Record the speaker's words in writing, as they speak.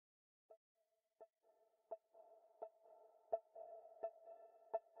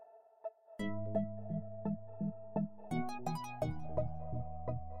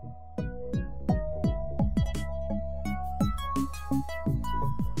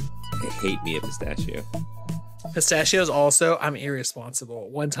hate me a pistachio. Pistachios also, I'm irresponsible.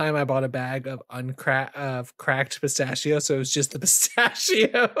 One time I bought a bag of cracked pistachios, so it was just the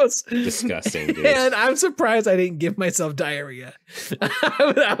pistachios. Disgusting, dude. And I'm surprised I didn't give myself diarrhea.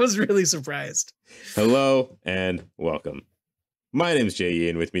 I was really surprised. Hello and welcome. My name's Jay,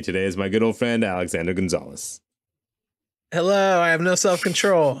 and with me today is my good old friend Alexander Gonzalez. Hello, I have no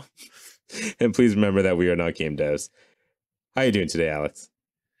self-control. And please remember that we are not game devs. How you doing today, Alex?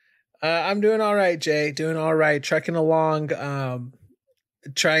 I'm doing all right, Jay. Doing all right. Trekking along.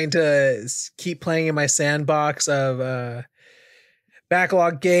 Trying to keep playing in my sandbox of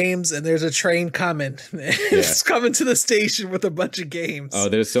backlog games, and there's a train coming. It's coming to the station with a bunch of games. Oh,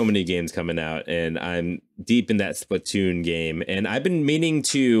 there's so many games coming out, and I'm deep in that Splatoon game, and I've been meaning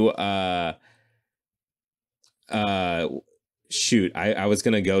to shoot. I was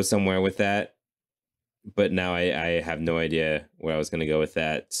gonna go somewhere with that, but now I have no idea where I was going to go with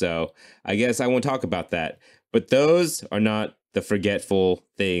that. So I guess I won't talk about that. But those are not the forgetful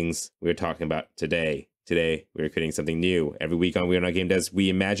things we're talking about today. Today, we're creating something new. Every week on We Are Not Game Devs, we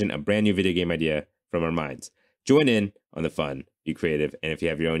imagine a brand new video game idea from our minds. Join in on the fun. Be creative. And if you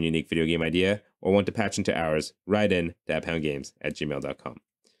have your own unique video game idea or want to patch into ours, write in to @poundgames@gmail.com.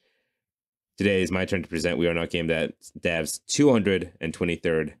 Today is my turn to present We Are Not Game Devs'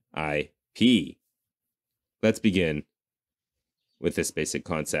 223rd IP. Let's begin with this basic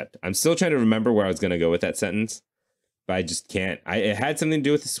concept. I'm still trying to remember where I was going to go with that sentence, but I just can't. It had something to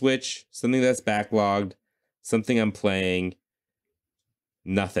do with the Switch, something that's backlogged, something I'm playing.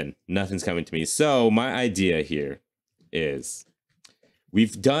 Nothing's coming to me. So my idea here is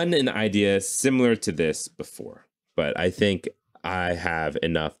we've done an idea similar to this before, but I think I have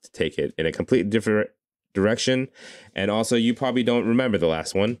enough to take it in a completely different direction. And also, you probably don't remember the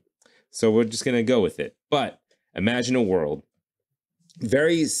last one. So we're just going to go with it. But imagine a world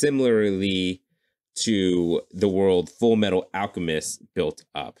very similarly to the world Full Metal Alchemist built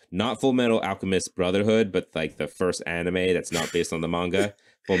up. Not Full Metal Alchemist Brotherhood, but like the first anime that's not based on the manga.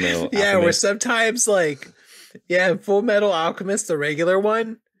 Full Metal Yeah, Alchemist. where sometimes Full Metal Alchemist, the regular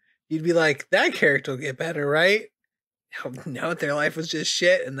one, you'd be like, that character will get better, right? No, their life was just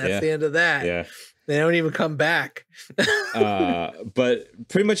shit, and that's the end of that. Yeah. They don't even come back. But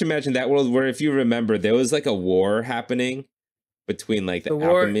pretty much imagine that world where, if you remember, there was like a war happening between like the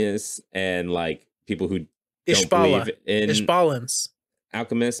alchemists and like people who don't believe in Ishbalans.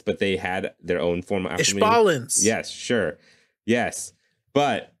 Alchemists, but they had their own form of alchemy. Ishbalans. Yes, sure. Yes.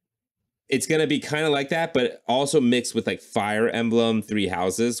 But it's going to be kind of like that, but also mixed with like Fire Emblem Three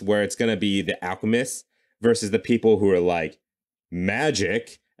Houses, where it's going to be the alchemists versus the people who are like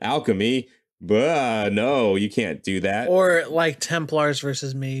magic, alchemy. But no, you can't do that. Or like Templars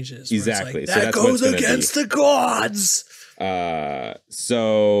versus mages. Exactly. Like, that goes against the gods.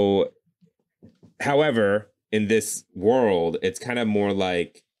 So, however, in this world, it's kind of more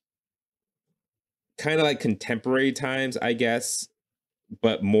like contemporary times, I guess,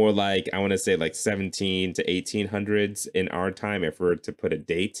 but more like, I want to say like 17 to 1800s in our time, if we're to put a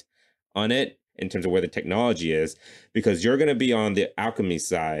date on it in terms of where the technology is, because you're going to be on the alchemy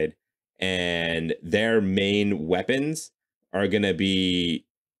side. And their main weapons are going to be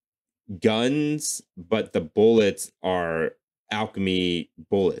guns, but the bullets are alchemy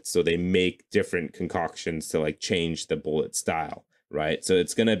bullets. So they make different concoctions to like change the bullet style, right? So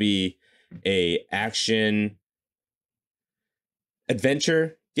it's going to be a action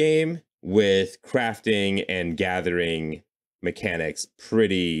adventure game with crafting and gathering mechanics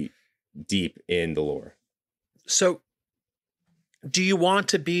pretty deep in the lore. So do you want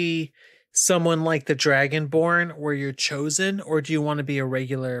to be someone like the Dragonborn where you're chosen, or do you want to be a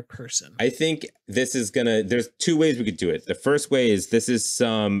regular person? I think this is there's two ways we could do it. The first way is this is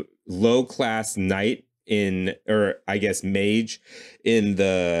some low class knight or I guess mage in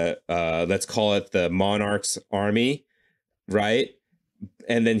the, let's call it the monarch's army, right?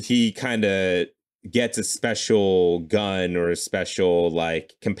 And then he kind of gets a special gun or a special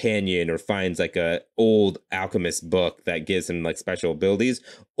like companion, or finds like a old alchemist book that gives him like special abilities,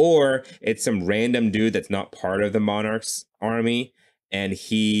 or it's some random dude that's not part of the monarch's army, and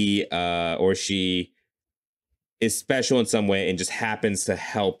he or she is special in some way and just happens to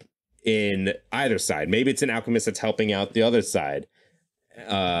help in either side. Maybe it's an alchemist that's helping out the other side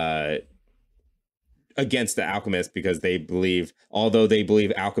against the alchemist, because although they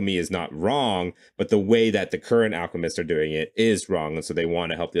believe alchemy is not wrong, but the way that the current alchemists are doing it is wrong. And so they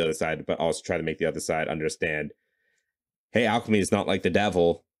want to help the other side, but also try to make the other side understand, hey, alchemy is not like the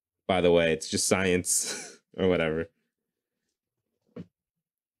devil, by the way, it's just science or whatever.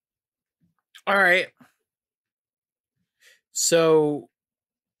 All right. So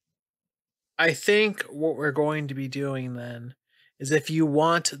I think what we're going to be doing then is, if you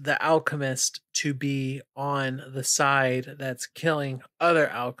want the alchemist to be on the side that's killing other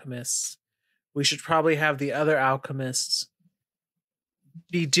alchemists, we should probably have the other alchemists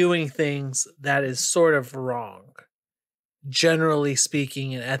be doing things that is sort of wrong, generally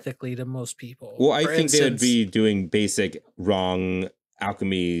speaking and ethically to most people. Well, I For think they would instance, be doing basic wrong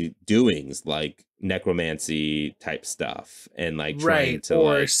alchemy doings like necromancy type stuff and like trying right, to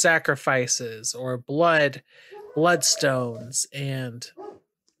or like sacrifices or bloodstones and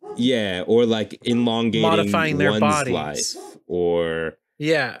yeah, or like elongating modifying their one's life bodies. or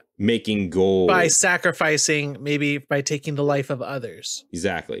Yeah, making by gold. sacrificing, maybe by taking the life of others.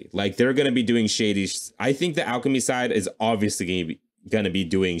 Exactly. Like they're going to be doing shady I think the alchemy side is obviously going to be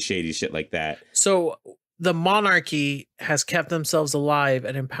doing shady shit like that. So the monarchy has kept themselves alive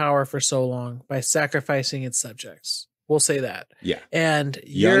and in power for so long by sacrificing its subjects. We'll say that. Yeah. And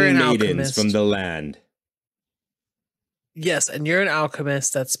you're Young an maidens from alchemist. the land. Yes, and you're an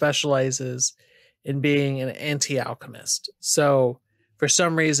alchemist that specializes in being an anti-alchemist. So for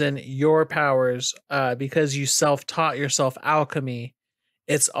some reason, your powers, because you self-taught yourself alchemy,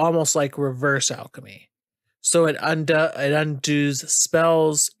 it's almost like reverse alchemy. So it undoes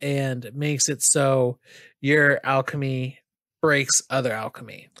spells and makes it so your alchemy breaks other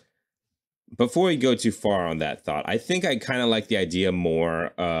alchemy. Before we go too far on that thought, I think I kind of like the idea more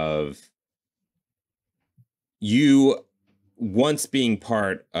of you once being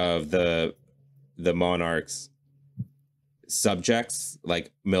part of the monarch's subjects,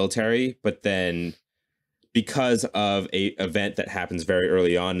 like military, but then because of a event that happens very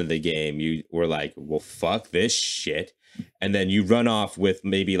early on in the game, you were like, well, fuck this shit. And then you run off with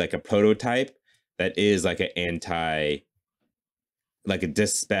maybe like a prototype that is like like a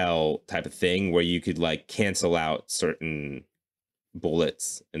dispel type of thing where you could like cancel out certain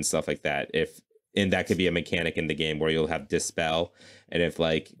bullets and stuff like that. And that could be a mechanic in the game where you'll have dispel. And if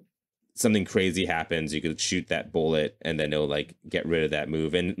like something crazy happens, you could shoot that bullet and then it'll like get rid of that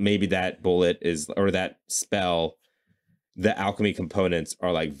move. And maybe that bullet is, or that spell, the alchemy components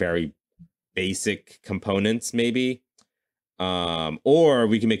are like very basic components maybe. Or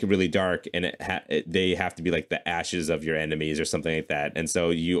we can make it really dark and they have to be like the ashes of your enemies or something like that. And so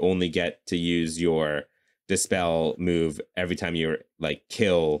you only get to use your dispel move every time you like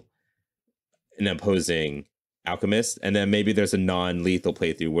kill an opposing alchemist, and then maybe there's a non-lethal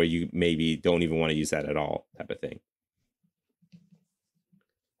playthrough where you maybe don't even want to use that at all type of thing.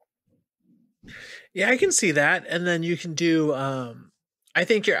 Yeah, I can see that. And then you can do I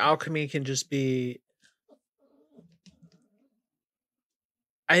think your alchemy can just be,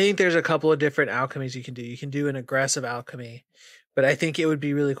 I think there's a couple of different alchemies you can do. You can do an aggressive alchemy, but I think it would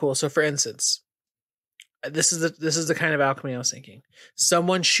be really cool. So for instance, this is the kind of alchemy I was thinking.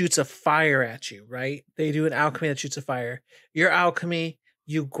 Someone shoots a fire at you, right? They do an alchemy that shoots a fire. Your alchemy,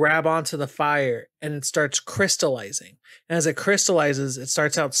 you grab onto the fire and it starts crystallizing. And as it crystallizes, it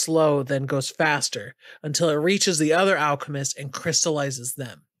starts out slow, then goes faster until it reaches the other alchemist and crystallizes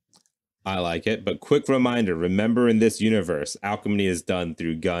them. I like it, but quick reminder, remember in this universe, alchemy is done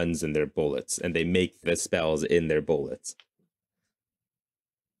through guns and their bullets, and they make the spells in their bullets.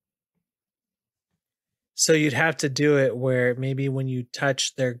 So you'd have to do it where maybe when you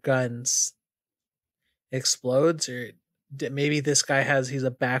touch their guns, it explodes, or maybe this guy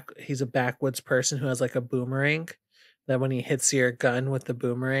he's a backwoods person who has like a boomerang that when he hits your gun with the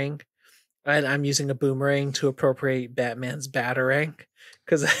boomerang, and I'm using a boomerang to appropriate Batman's batarang,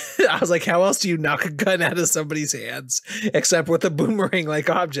 because I was like, how else do you knock a gun out of somebody's hands except with a boomerang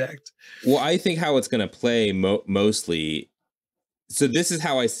like object? Well, I think how it's going to play mostly, so this is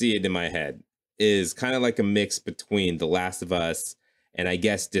how I see it in my head, is kind of like a mix between The Last of Us and I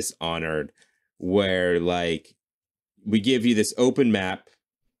guess Dishonored, where like we give you this open map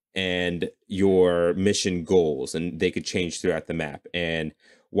and your mission goals, and they could change throughout the map. And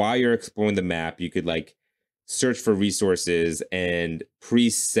while you're exploring the map, you could like search for resources and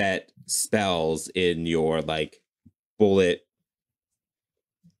preset spells in your like bullet,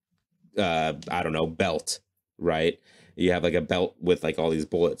 I don't know, belt, right? You have like a belt with like all these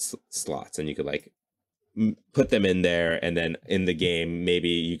bullet slots, and you could like put them in there, and then in the game maybe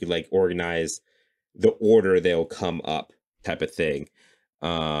you could like organize the order they'll come up type of thing.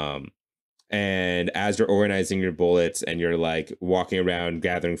 And as you're organizing your bullets and you're like walking around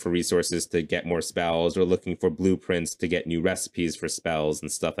gathering for resources to get more spells or looking for blueprints to get new recipes for spells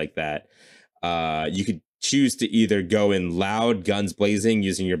and stuff like that, you could choose to either go in loud, guns blazing,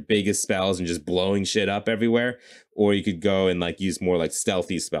 using your biggest spells and just blowing shit up everywhere, or you could go and like use more like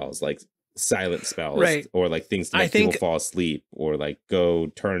stealthy spells, like silent spells Right. or like things to I make people think fall asleep or like go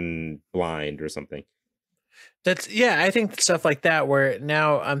turn blind or something. I think stuff like that where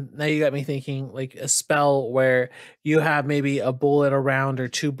now you got me thinking like a spell where you have maybe a bullet around or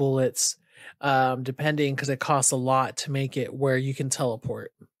two bullets, depending because it costs a lot to make it where you can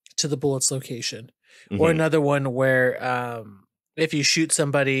teleport to the bullet's location. Or Hmm. another one where if you shoot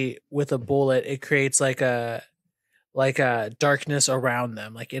somebody with a bullet, it creates like a darkness around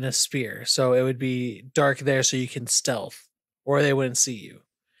them, like in a sphere. So it would be dark there so you can stealth or they wouldn't see you.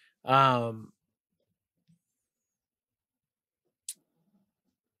 Um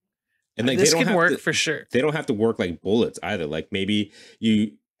And like this can work for sure. they don't have to work like bullets either. Like maybe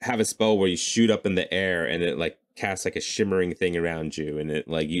you have a spell where you shoot up in the air and it like casts like a shimmering thing around you and it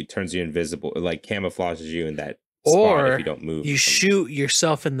like you turns you invisible, it, like camouflages you in that spot if you Or don't move you or something. shoot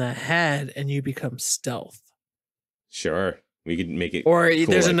yourself in the head and you become stealth. Sure. We could make it Or cool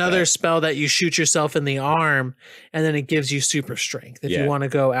there's like another that. spell that you shoot yourself in the arm and then it gives you super strength if Yeah. you want to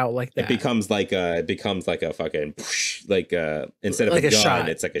go out like that. It becomes like a fucking like instead of Like a a gun, shot.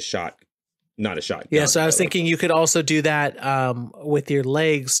 it's like a shot, not a shotgun. Yeah, so I was but, like, thinking you could also do that with your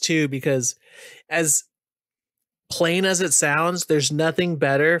legs too, because as plain as it sounds, there's nothing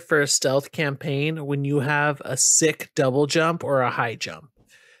better for a stealth campaign when you have a sick double jump or a high jump.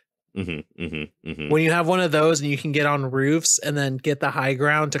 When you have one of those and you can get on roofs and then get the high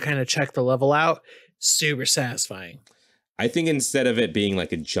ground to kind of check the level out, super satisfying. I think instead of it being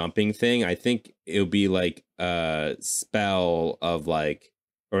like a jumping thing, I think it would be like a spell of like,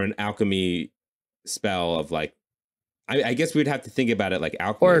 or an alchemy spell of like, I guess we'd have to think about it like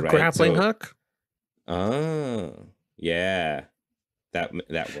alchemy, Or a right? grappling hook. Oh, yeah, that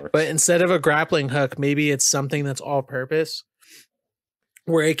works. But instead of a grappling hook, maybe it's something that's all purpose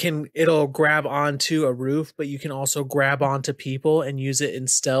where it'll grab onto a roof, but you can also grab onto people and use it in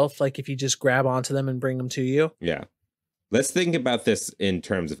stealth. Like if you just grab onto them and bring them to you. Yeah. Let's think about this in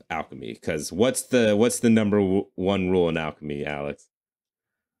terms of alchemy, because what's the number one rule in alchemy, Alex?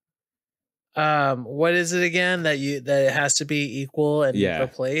 What is it again that it has to be equal and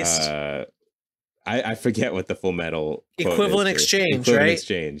replaced? I forget what the Full Metal quote equivalent is exchange, equivalent right?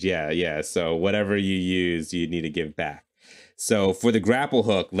 exchange. Yeah. So whatever you use, you need to give back. So for the grapple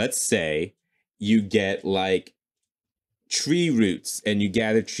hook, let's say you get like tree roots and you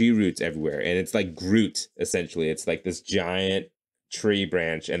gather tree roots everywhere, and it's like Groot essentially. It's like this giant tree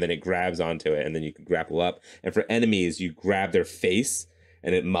branch, and then it grabs onto it, and then you can grapple up. And for enemies, you grab their face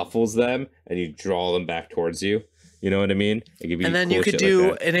and it muffles them, and you draw them back towards you. You know what I mean? It could be And then cool you could shit do,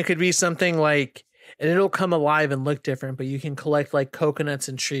 like that. and it could be something like, and it'll come alive and look different, but you can collect like coconuts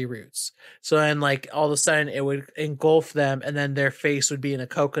and tree roots. So then, like all of a sudden, it would engulf them, and then their face would be in a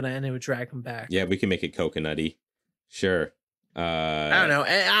coconut, and it would drag them back. Yeah, we can make it coconutty. Sure. I don't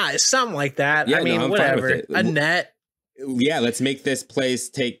know, something like that. Yeah, I mean, no, I'm fine with whatever. it. A net. Yeah, let's make this place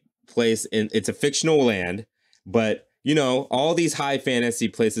take place in. It's a fictional land, but you know, all these high fantasy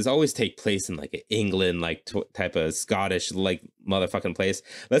places always take place in like England, like type of Scottish, like motherfucking place.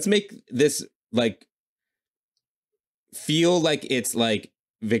 Let's make this like feel like it's like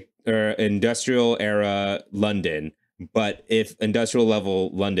industrial era London, but if industrial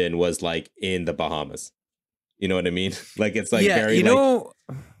level London was like in the Bahamas. You know what I mean? Like it's like very you know,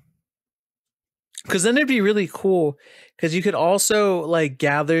 because then it'd be really cool because you could also like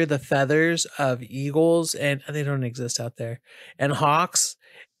gather the feathers of eagles, and they don't exist out there, and hawks.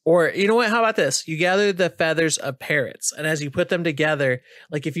 Or you know what? How about this? You gather the feathers of parrots, and as you put them together,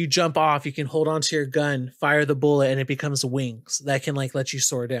 like if you jump off, you can hold onto your gun, fire the bullet, and it becomes wings that can like let you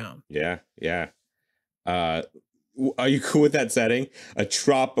soar down. Yeah. Are you cool with that setting? A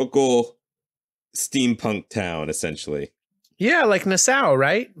tropical steampunk town, essentially. Yeah, like Nassau,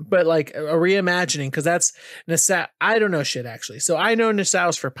 right? But like a reimagining, because that's Nassau. I don't know shit actually. So I know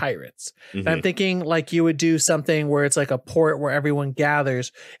Nassau's for pirates. Mm-hmm. But I'm thinking like you would do something where it's like a port where everyone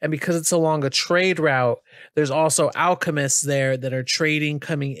gathers. And because it's along a trade route, there's also alchemists there that are trading,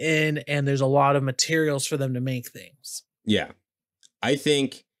 coming in, and there's a lot of materials for them to make things. Yeah. I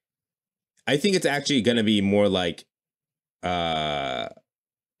think it's actually going to be more like, I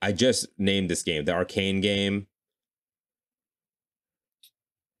just named this game, the Arcane game.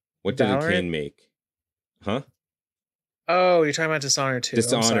 What did Arcane make? Huh? Oh, you're talking about Dishonored 2.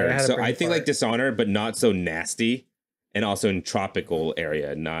 Dishonored. So I think like Dishonored, but not so nasty, and also in tropical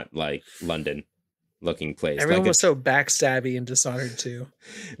area, not like London looking place. Everyone like was so backstabby in Dishonored 2.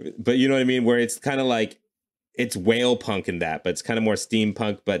 But you know what I mean? Where it's kind of like, it's whale punk in that, but it's kind of more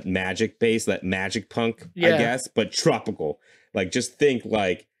steampunk, but magic based, like magic punk, I guess, but tropical. Like just think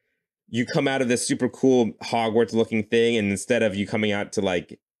like you come out of this super cool Hogwarts looking thing, and instead of you coming out to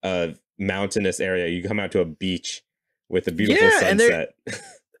like a mountainous area. You come out to a beach with a beautiful Yeah, sunset.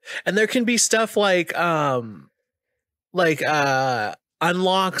 and there can be stuff like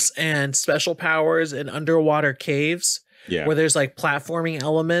unlocks and special powers in underwater caves Yeah. where there's like platforming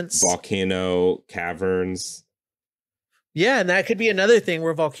elements. Volcano caverns. Yeah, and that could be another thing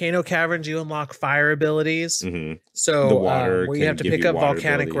where volcano caverns you unlock fire abilities. Mm-hmm. So The water where you can have to give pick you up water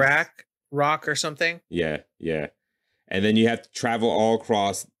volcanic abilities. rock or something. Yeah, yeah. And then you have to travel all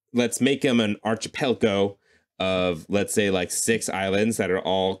across. Let's make them an archipelago of, let's say, like 6 islands that are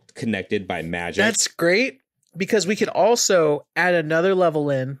all connected by magic. That's great because we could also add another level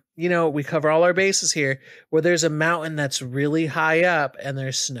in. You know, we cover all our bases here where there's a mountain that's really high up and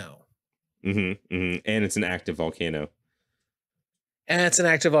there's snow. Mm-hmm, mm-hmm. And it's an active volcano. And it's an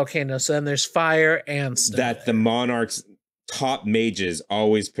active volcano. So then there's fire and snow. That the monarch's top mages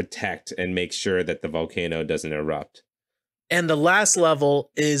always protect and make sure that the volcano doesn't erupt. And the last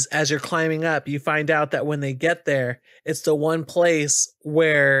level is as you're climbing up, you find out that when they get there, it's the one place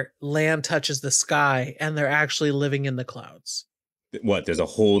where land touches the sky and they're actually living in the clouds. What? There's a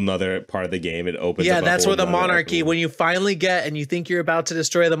whole nother part of the game. It opens. Yeah, up that's where the nother monarchy, episode. when you finally get and you think you're about to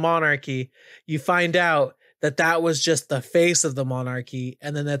destroy the monarchy, you find out that that was just the face of the monarchy,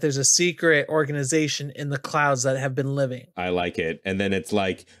 and then that there's a secret organization in the clouds that have been living. I like it. And then it's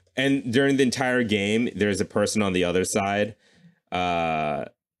like, and during the entire game, there's a person on the other side. So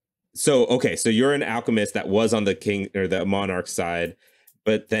you're an alchemist that was on the king or the monarch side,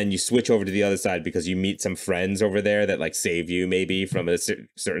 but then you switch over to the other side because you meet some friends over there that like save you maybe from a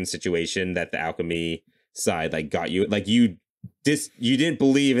certain situation that the alchemy side like got you. Like you didn't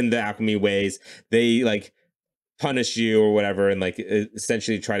believe in the alchemy ways. They like punish you or whatever and like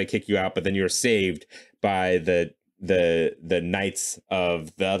essentially try to kick you out, but then you're saved by the knights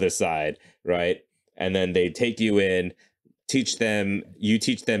of the other side, right? And then they take you in, you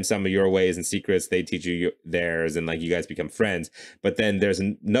teach them some of your ways and secrets, they teach you theirs, and like you guys become friends. But then there's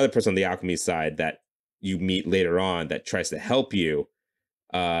another person on the alchemy side that you meet later on that tries to help you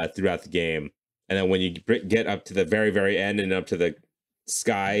throughout the game. And then when you get up to the very, very end and up to the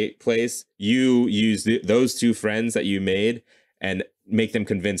sky place, you use those 2 friends that you made and make them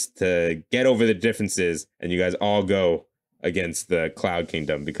convinced to get over the differences, and you guys all go against the Cloud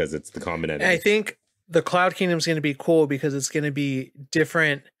Kingdom because it's the common enemy. And I think the Cloud Kingdom is going to be cool because it's going to be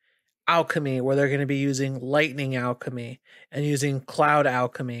different alchemy where they're going to be using lightning alchemy and using cloud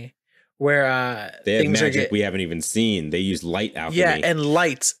alchemy where they have magic we haven't even seen. They use light alchemy. Yeah, and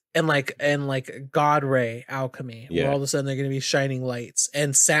lights and like God ray alchemy. Yeah. Where all of a sudden they're going to be shining lights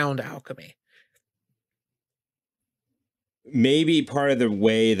and sound alchemy. Maybe part of the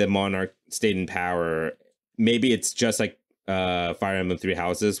way the monarch stayed in power, maybe it's just like Fire Emblem 3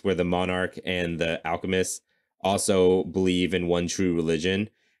 Houses, where the monarch and the alchemists also believe in one true religion,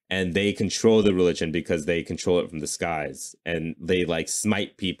 and they control the religion because they control it from the skies, and they like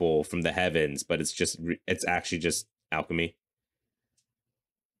smite people from the heavens, but it's actually just alchemy.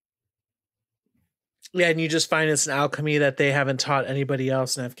 Yeah, and you just find it's an alchemy that they haven't taught anybody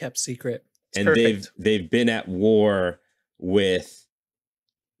else and have kept secret. It's and perfect. they've been at war with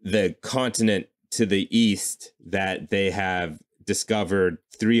the continent to the east that they have discovered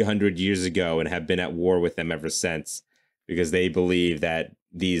 300 years ago and have been at war with them ever since, because they believe that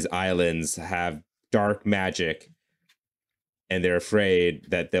these islands have dark magic and they're afraid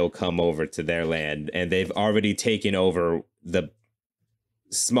that they'll come over to their land. And they've already taken over the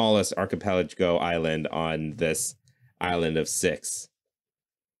smallest archipelago island on this island of 6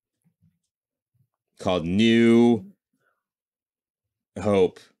 called New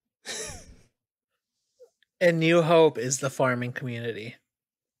Hope. And New Hope is the farming community.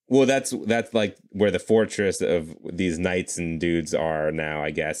 Well, that's like where the fortress of these knights and dudes are now,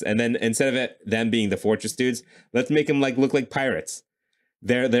 I guess. And then instead of them being the fortress dudes, let's make them like look like pirates.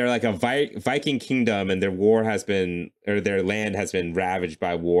 They're like a Viking kingdom, and their their land has been ravaged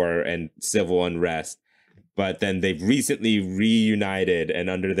by war and civil unrest. But then they've recently reunited, and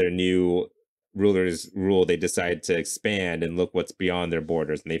under their new ruler's rule, they decided to expand and look what's beyond their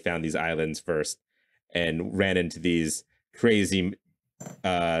borders. And they found these islands first and ran into these crazy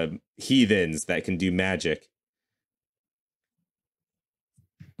heathens that can do magic.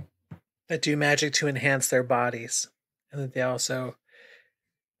 That do magic to enhance their bodies. And that they also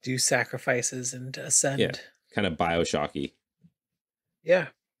do sacrifices and ascend. Yeah, kind of Bioshocky. Yeah.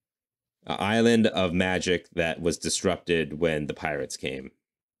 An island of magic that was disrupted when the pirates came.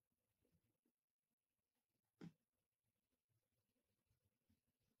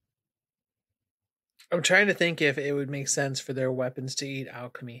 I'm trying to think if it would make sense for their weapons to eat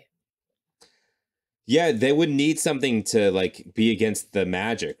alchemy. Yeah, they would need something to like be against the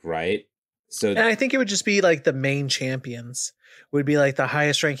magic, right? So And I think it would just be like the main champions would be like the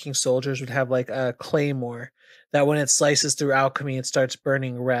highest ranking soldiers would have like a claymore that when it slices through alchemy, it starts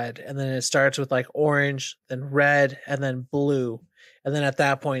burning red. And then it starts with like orange, then red, and then blue. And then at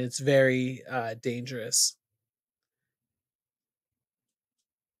that point, it's very dangerous.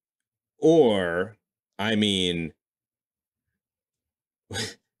 or I mean,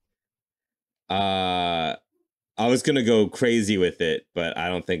 uh I was gonna go crazy with it, but I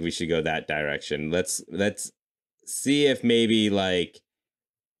don't think we should go that direction. Let's see if maybe like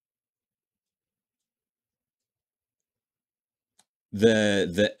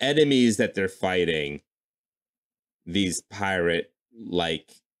the enemies that they're fighting, these pirate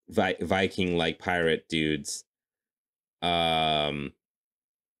like Viking like pirate dudes. Um,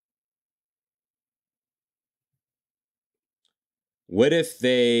 what if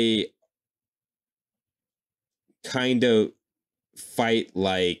they kind of fight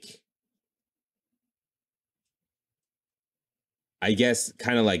like, I guess,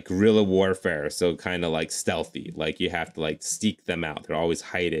 kind of like guerrilla warfare, so kind of like stealthy. Like you have to like seek them out. They're always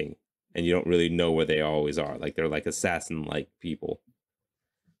hiding, and you don't really know where they always are. Like they're like assassin like people.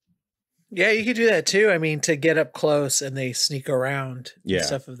 Yeah, you could do that too. I mean, to get up close and they sneak around and Yeah.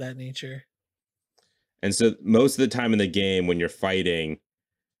 stuff of that nature. And so most of the time in the game when you're fighting,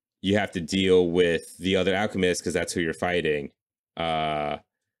 you have to deal with the other alchemists because that's who you're fighting. But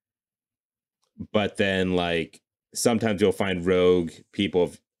then like sometimes you'll find rogue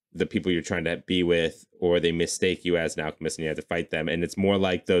people, the people you're trying to be with, or they mistake you as an alchemist and you have to fight them. And it's more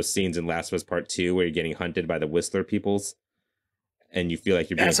like those scenes in Last of Us Part 2 where you're getting hunted by the Whistler peoples and you feel like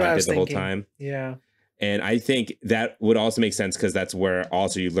you're being hunted the whole time. Yeah. And I think that would also make sense because that's where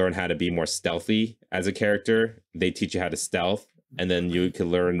also you learn how to be more stealthy as a character. They teach you how to stealth, and then you could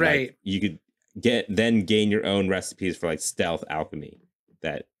learn, like, you could gain your own recipes for like stealth alchemy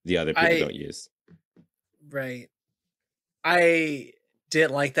that the other people don't use. Right. I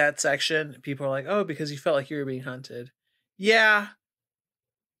didn't like that section. People are like, oh, because you felt like you were being hunted. Yeah.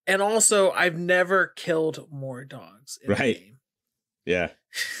 And also, I've never killed more dogs in the game. Yeah,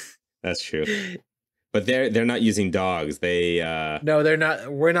 that's true. But they're not using dogs. They no, they're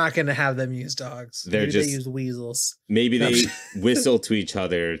not. We're not going to have them use dogs. They use weasels. Maybe they whistle to each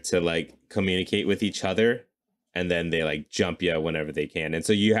other to like communicate with each other, and then they like jump you whenever they can. And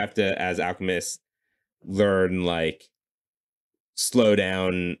so you have to, as alchemists, learn like slow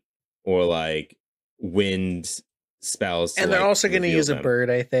down or like wind spells. And they're also going to use a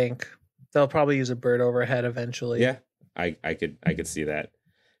bird. I think they'll probably use a bird overhead eventually. Yeah, I could see that.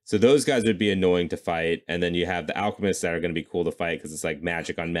 So those guys would be annoying to fight, and then you have the alchemists that are going to be cool to fight because it's like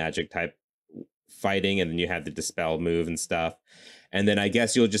magic on magic type fighting, and then you have the dispel move and stuff. And then I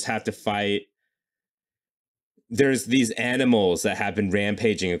guess you'll just have to fight. There's these animals that have been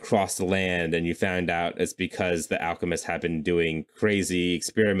rampaging across the land, and you found out it's because the alchemists have been doing crazy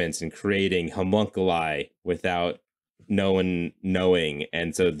experiments and creating homunculi without no one knowing.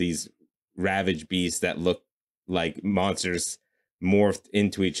 And so these ravaged beasts that look like monsters morphed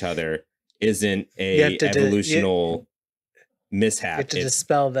into each other isn't a evolutional mishap. You have to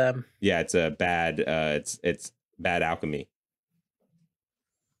dispel them. Yeah, it's a bad it's bad alchemy.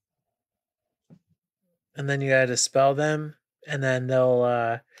 And then you gotta dispel them, and then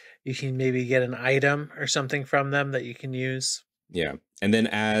they'll you can maybe get an item or something from them that you can use. Yeah. And then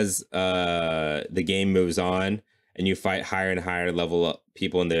as the game moves on and you fight higher and higher level up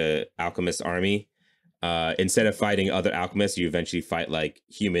people in the alchemist army, instead of fighting other alchemists, you eventually fight like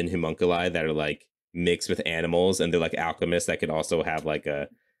human homunculi that are like mixed with animals, and they're like alchemists that could also have like a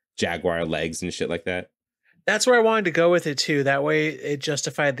jaguar legs and shit like that. That's where I wanted to go with it too. That way it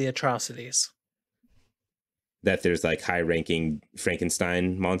justified the atrocities. That there's like high ranking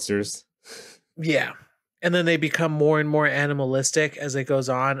Frankenstein monsters. Yeah. And then they become more and more animalistic as it goes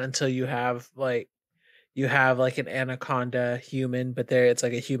on until you have like an anaconda human, but it's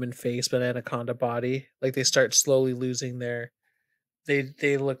like a human face but anaconda body. Like they start slowly losing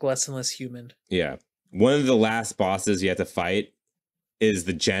they look less and less human. Yeah. One of the last bosses you have to fight is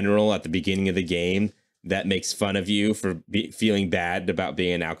the general at the beginning of the game that makes fun of you for feeling bad about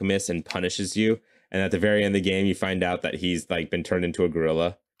being an alchemist and punishes you. And at the very end of the game, you find out that he's like been turned into a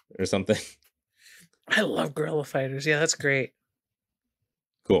gorilla or something. I love gorilla fighters. Yeah, that's great.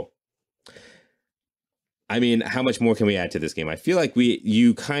 Cool. I mean, how much more can we add to this game? I feel like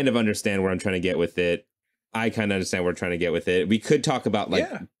you kind of understand where I'm trying to get with it. I kind of understand where I'm trying to get with it. We could talk about like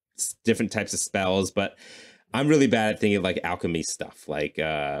different types of spells, but I'm really bad at thinking of like alchemy stuff. Like,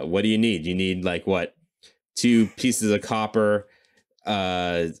 what do you need? You need like what? 2 pieces of copper,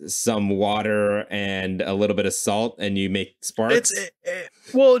 some water and a little bit of salt, and you make sparks.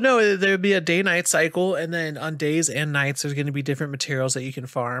 Well, no, there'd be a day-night cycle, and then on days and nights, there's going to be different materials that you can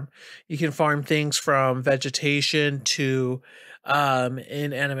farm. You can farm things from vegetation to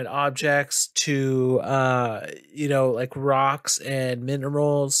inanimate objects to like rocks and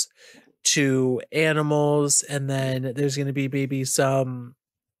minerals to animals, and then there's going to be maybe some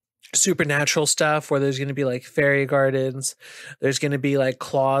supernatural stuff where there's going to be like fairy gardens, there's going to be like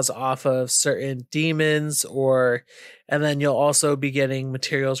claws off of certain demons, and then you'll also be getting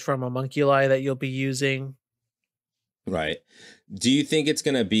materials from homunculi that you'll be using. Right. Do you think it's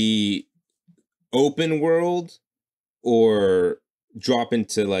going to be open world or drop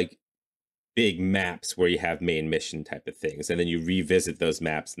into like big maps where you have main mission type of things, and then you revisit those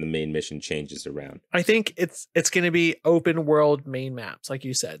maps and the main mission changes around? I think it's going to be open world main maps, like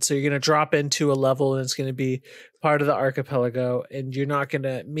you said. So you're going to drop into a level and it's going to be part of the archipelago, and you're not going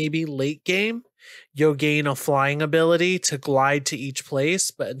to, maybe late game, you'll gain a flying ability to glide to each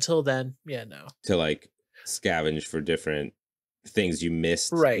place. But until then, yeah, no. To like scavenge for different things you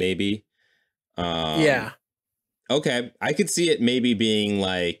missed, right? Maybe. Yeah. Okay. I could see it maybe being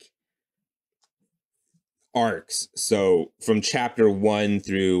like arcs. So from chapter 1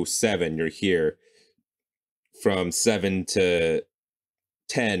 through 7, you're here. From 7 to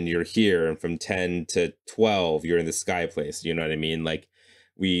 10, you're here. And from 10 to 12, you're in the sky place. You know what I mean? Like,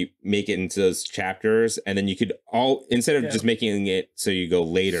 we make it into those chapters, and then you could instead of just making it so you go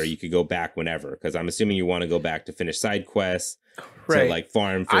later, you could go back whenever. Because I'm assuming you want to go back to finish side quests, right? To like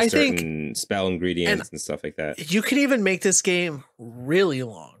farm for certain spell ingredients and stuff like that. You could even make this game really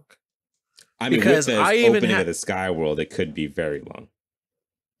long. I mean, because with the opening of the sky world, it could be very long.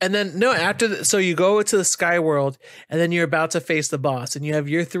 And then so you go to the sky world, and then you're about to face the boss, and you have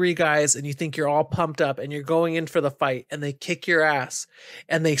your 3 guys, and you think you're all pumped up, and you're going in for the fight, and they kick your ass,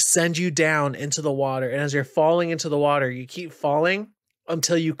 and they send you down into the water. And as you're falling into the water, you keep falling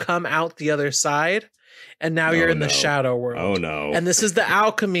until you come out the other side, and now you're in the shadow world. Oh no. And this is the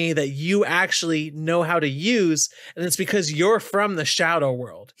alchemy that you actually know how to use, and it's because you're from the shadow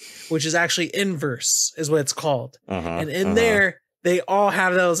world, which is actually inverse, is what it's called. And in there, they all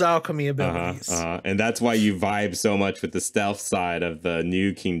have those alchemy abilities. And that's why you vibe so much with the stealth side of the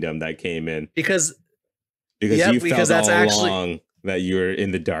new kingdom that came in. Because you felt all along that you were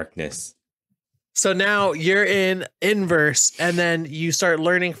in the darkness. So now you're in inverse, and then you start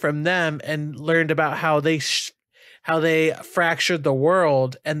learning from them and learned about how they fractured the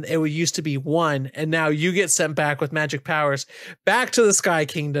world, and it used to be one, and now you get sent back with magic powers back to the Sky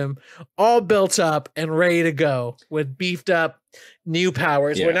Kingdom, all built up and ready to go with beefed up new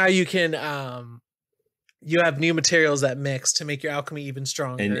powers. Where now you can you have new materials that mix to make your alchemy even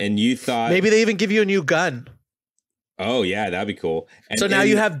stronger. And you thought maybe they even give you a new gun. Oh yeah, that'd be cool. So now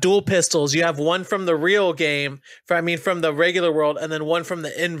you have dual pistols. You have one from the real game, from the regular world, and then one from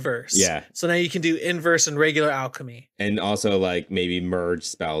the inverse. Yeah. So now you can do inverse and regular alchemy. And also like maybe merge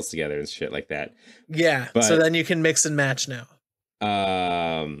spells together and shit like that. Yeah. But, so then you can mix and match now.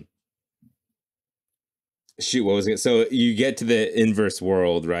 Shoot, what was it? So you get to the inverse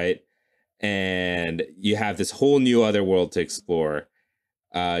world, right? And you have this whole new other world to explore.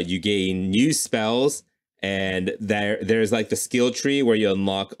 You gain new spells. And there's like the skill tree where you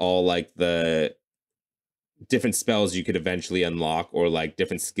unlock all like the different spells you could eventually unlock, or like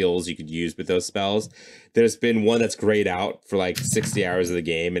different skills you could use with those spells. There's been one that's grayed out for like 60 hours of the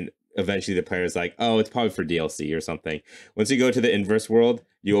game, and eventually the player is like, oh, it's probably for DLC or something. Once you go to the inverse world,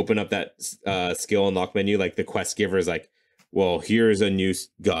 you open up that skill unlock menu. Like the quest giver is like, well, here's a new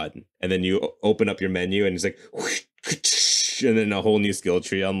gun. And then you open up your menu and it's like, whoosh, and then a whole new skill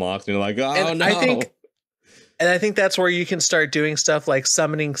tree unlocks. And you're like, oh, and no. I think that's where you can start doing stuff like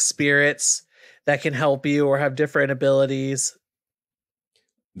summoning spirits that can help you or have different abilities.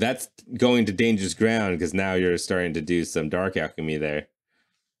 That's going to dangerous ground, because now you're starting to do some dark alchemy there.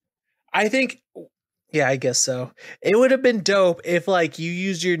 I think, yeah, I guess so. It would have been dope if like you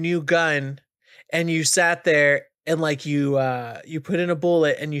used your new gun and you sat there and like you put in a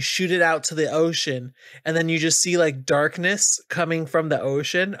bullet and you shoot it out to the ocean, and then you just see like darkness coming from the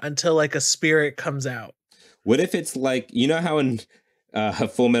ocean until like a spirit comes out. What if it's like, you know how in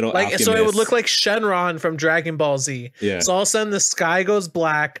Full Metal Alchemist, so it would look like Shenron from Dragon Ball Z. Yeah. So all of a sudden the sky goes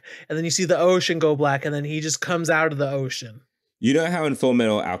black, and then you see the ocean go black, and then he just comes out of the ocean. You know how in Full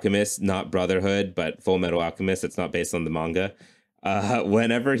Metal Alchemist, not Brotherhood, but Full Metal Alchemist, it's not based on the manga.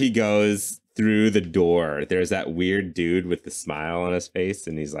 Whenever he goes through the door, there's that weird dude with the smile on his face,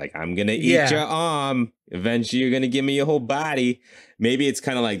 and he's like, I'm gonna eat Yeah. your arm. Eventually you're gonna give me your whole body. Maybe it's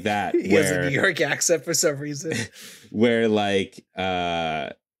kind of like that. He has a New York accent for some reason. Where like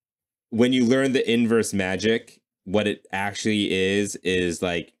when you learn the inverse magic, what it actually is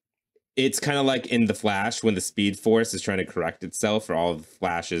like, it's kind of like in the Flash when the Speed Force is trying to correct itself for all of the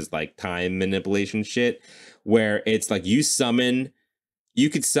Flash's like time manipulation shit, where it's like you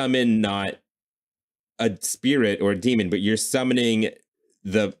could summon not a spirit or a demon, but you're summoning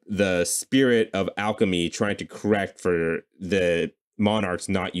the spirit of alchemy trying to correct for the monarchs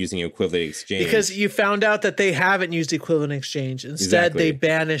not using equivalent exchange. Because you found out that they haven't used equivalent exchange. Instead, they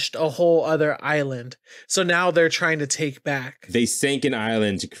banished a whole other island. So now they're trying to take back. They sank an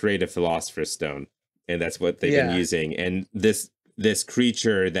island to create a philosopher's stone, and that's what they've been using. And this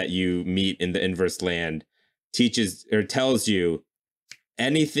creature that you meet in the inverse land teaches or tells you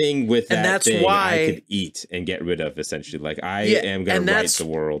anything with that thing I could eat and get rid of, essentially. Like, I am going to right the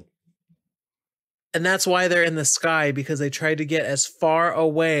world. And that's why they're in the sky, because they tried to get as far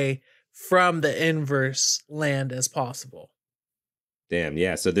away from the inverse land as possible. Damn,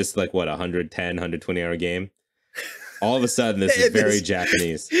 yeah. So this is like, what, 110, 120 hour game? All of a sudden, this is very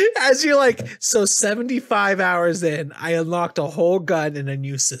Japanese. As you're like, so 75 hours in, I unlocked a whole gun and a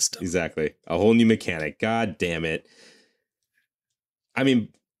new system. Exactly. A whole new mechanic. God damn it. I mean,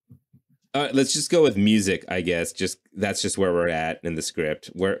 let's just go with music, I guess. That's just where we're at in the script.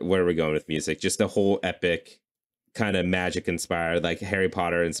 Where are we going with music? Just a whole epic kind of magic inspired, like Harry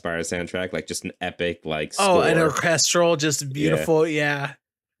Potter inspired soundtrack, like just an epic like score. An orchestral, just beautiful. Yeah.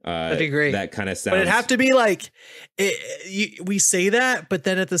 That'd be great. That kind of sounds. But it'd have to be like we say that, but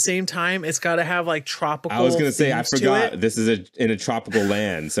then at the same time, it's got to have like tropical. I was gonna say, I forgot. This is in a tropical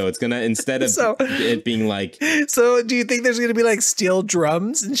land, so it's gonna, instead of it being like. So, do you think there's gonna be like steel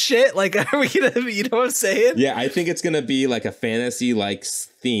drums and shit? Like, are we gonna? You know what I'm saying? Yeah, I think it's gonna be like a fantasy like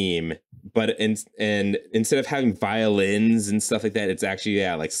theme, but and instead of having violins and stuff like that, it's actually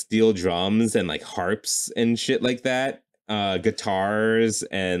like steel drums and like harps and shit like that. Guitars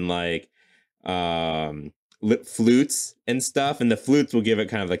and like flutes and stuff, and the flutes will give it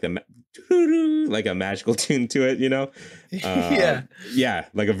kind of like like a magical tune to it, you know. Yeah,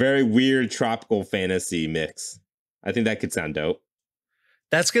 like a very weird tropical fantasy mix. I think that could sound dope.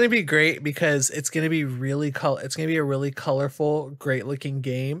 That's going to be great, because it's going to be really it's going to be a really colorful, great looking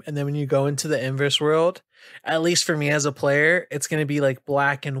game. And then when you go into the inverse world, at least for me as a player, it's going to be like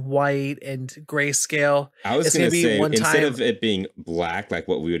black and white and grayscale. I was going to say, instead of it being black, like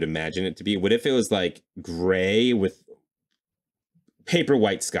what we would imagine it to be, what if it was like gray with paper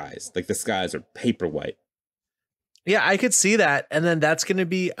white skies? Like the skies are paper white. Yeah, I could see that. And then that's going to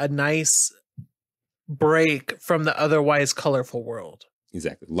be a nice break from the otherwise colorful world.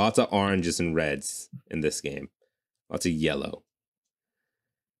 Exactly. Lots of oranges and reds in this game. Lots of yellow.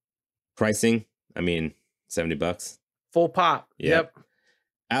 Pricing, I mean, $70. Full pop. Yep.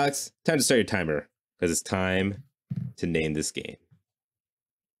 Alex, time to start your timer, because it's time to name this game.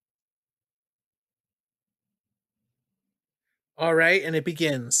 All right, and it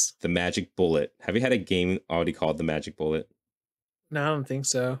begins. The Magic Bullet. Have you had a game already called The Magic Bullet? No, I don't think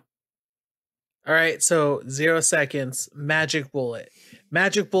so. All right, so 0 seconds. Magic Bullet.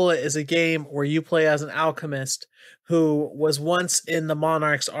 Magic Bullet is a game where you play as an alchemist who was once in the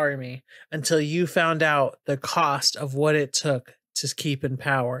monarch's army until you found out the cost of what it took to keep in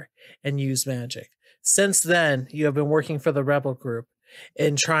power and use magic. Since then, you have been working for the rebel group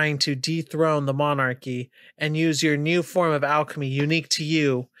in trying to dethrone the monarchy and use your new form of alchemy unique to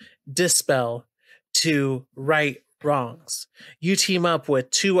you, Dispel, to right wrongs. You team up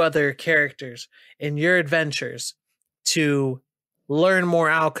with 2 other characters in your adventures to learn more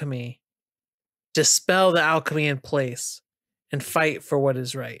alchemy, dispel the alchemy in place, and fight for what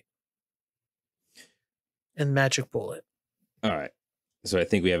is right. And Magic Bullet. All right. So I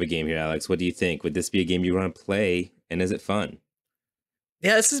think we have a game here, Alex. What do you think? Would this be a game you want to play, and is it fun?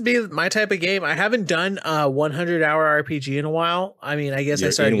 Yeah, this is be my type of game. I haven't done a 100-hour RPG in a while. I mean, I guess You're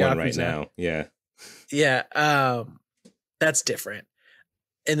I started in one right now. Yeah. Yeah. That's different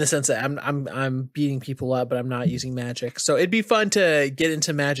in the sense that I'm beating people up, but I'm not using magic. So it'd be fun to get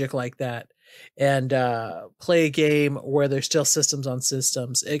into magic like that and play a game where there's still systems on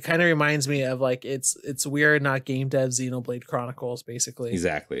systems. It kind of reminds me of like it's weird, not game dev Xenoblade Chronicles, basically.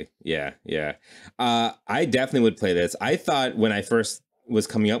 Exactly. Yeah. I definitely would play this. I thought when I first was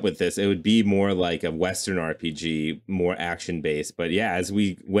coming up with this, it would be more like a Western RPG, more action based. But yeah, as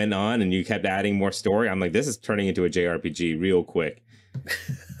we went on and you kept adding more story, I'm like, this is turning into a JRPG real quick.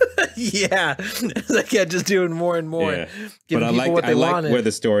 Yeah, it's like yeah, just doing more and more, Yeah. giving But people what they I like wanted. where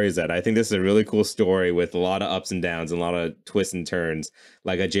the story is at. I think this is a really cool story with a lot of ups and downs and a lot of twists and turns,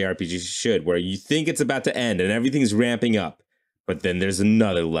 like a JRPG should, where you think it's about to end and everything's ramping up, but then there's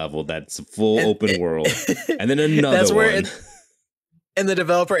another level that's a full And open world, and then another that's where one. in the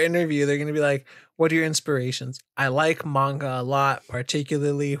developer interview, they're going to be like, "What are your inspirations?" I like manga a lot,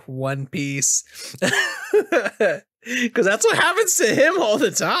 particularly One Piece, because that's what happens to him all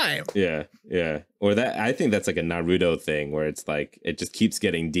the time. Yeah, yeah. Or that I think that's like a Naruto thing where it's like it just keeps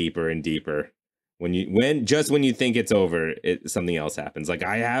getting deeper and deeper. When you think it's over, something else happens. Like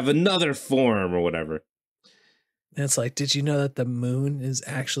I have another form or whatever. And it's like, did you know that the moon is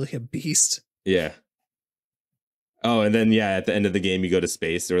actually a beast? Yeah. Oh, and then yeah, at the end of the game, you go to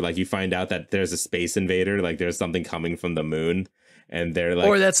space, or like you find out that there's a space invader, like there's something coming from the moon, and they're like,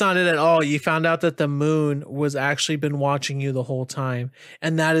 Or that's not it at all. You found out that the moon was actually been watching you the whole time,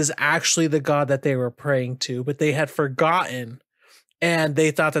 and that is actually the god that they were praying to, but they had forgotten, and they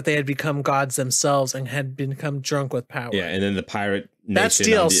thought that they had become gods themselves and had become drunk with power. yeah, and then the pirate nation, That's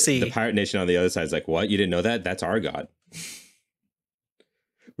DLC. The pirate nation on the other side is like, what? You didn't know that? That's our god.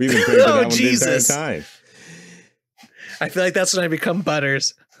 We've been praying to that one the entire time. I feel like that's when I become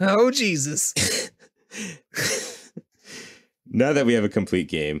Butters. Oh, Jesus. Now that we have a complete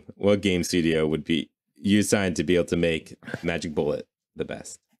game, what game studio would be you assigned to be able to make Magic Bullet the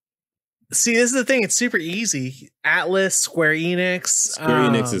best? See, this is the thing. It's super easy. Atlas, Square Enix. Square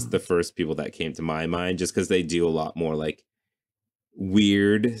Enix is the first people that came to my mind just because they do a lot more like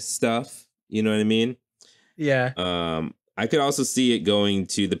weird stuff. You know what I mean? Yeah. I could also see it going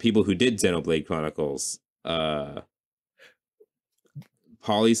to the people who did Xenoblade Chronicles.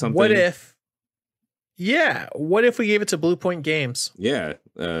 Poly something. What if we gave it to Blue Point Games? Yeah.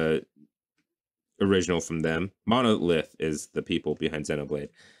 Original from them. Monolith is the people behind Xenoblade.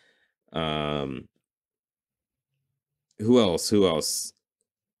 Who else?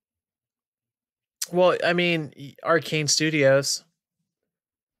 Well, I mean, Arcane Studios.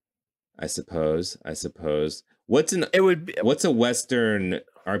 I suppose. What's a Western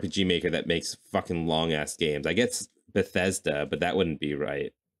RPG maker that makes fucking long ass games? I guess Bethesda, but that wouldn't be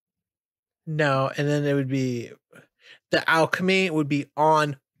right. No, and then it would be the alchemy would be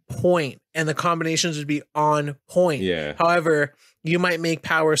on point, and the combinations would be on point. Yeah. However, you might make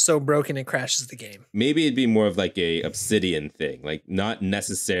power so broken it crashes the game. Maybe it'd be more of like a Obsidian thing, like not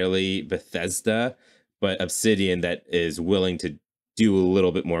necessarily Bethesda, but Obsidian that is willing to do a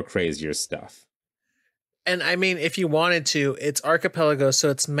little bit more crazier stuff. And I mean, if you wanted to, it's archipelago,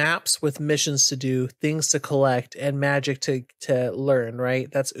 so it's maps with missions to do, things to collect, and magic to learn, right?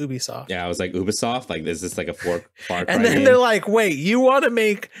 That's Ubisoft. Yeah, I was like, Ubisoft? Like, is this like a Far Cry And then game? they're like, wait, you want to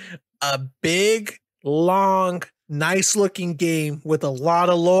make a big, long, nice-looking game with a lot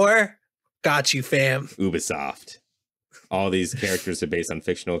of lore? Got you, fam. Ubisoft. All these characters are based on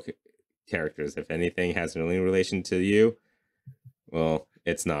fictional characters. If anything has any relation to you, well,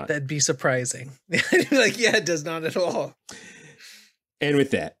 it's not. That'd be surprising. Like, yeah, it does not at all. And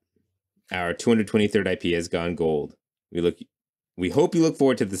with that, our 223rd IP has gone gold. We hope you look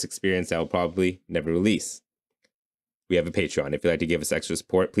forward to this experience that will probably never release. We have a Patreon. If you'd like to give us extra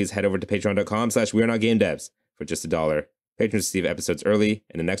support, please head over to patreon.com/wearenotgamedevs for just $1. Patrons receive episodes early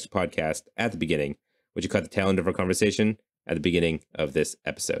and an extra podcast at the beginning, which you cut the tail end of our conversation at the beginning of this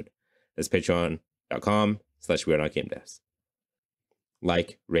episode. That's patreon.com/wearenotgamedevs.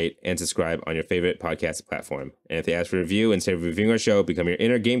 Like, rate, and subscribe on your favorite podcast platform. And if they ask for a review, instead of reviewing our show, become your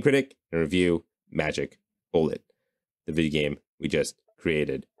inner game critic and review Magic Bullet, the video game we just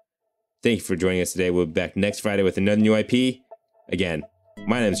created. Thank you for joining us today. We'll be back next Friday with another new IP. Again,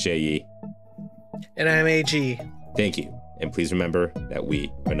 my name is Jay Yee. And I'm AG. Thank you. And please remember that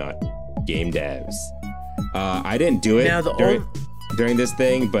we are not game devs. I didn't do it during this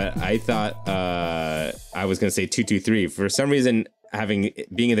thing, but I thought I was going to say 223. For some reason,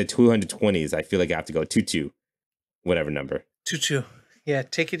 being in the 220s, I feel like I have to go 22, whatever number. 22. Yeah,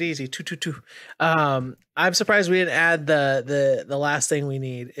 take it easy. 222. I'm surprised we didn't add the last thing we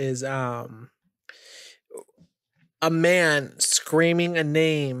need is a man screaming a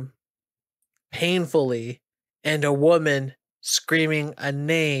name painfully and a woman screaming a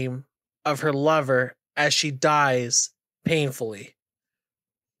name of her lover as she dies painfully.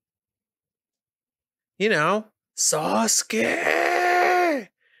 You know, Sasuke,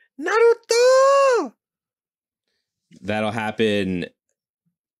 Naruto. That'll happen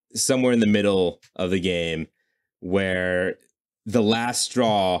somewhere in the middle of the game, where the last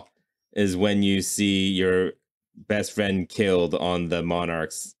straw is when you see your best friend killed on the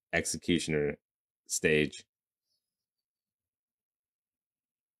monarch's executioner stage.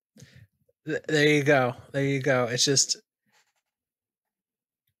 There you go. There you go. It's just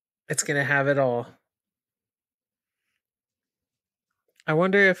it's gonna have it all. I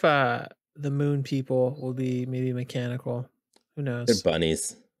wonder if the moon people will be maybe mechanical. Who They're knows?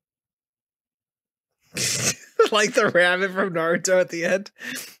 bunnies. Like the rabbit from Naruto at the end.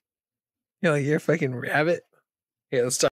 You're like, you're a fucking rabbit. Here, let's talk.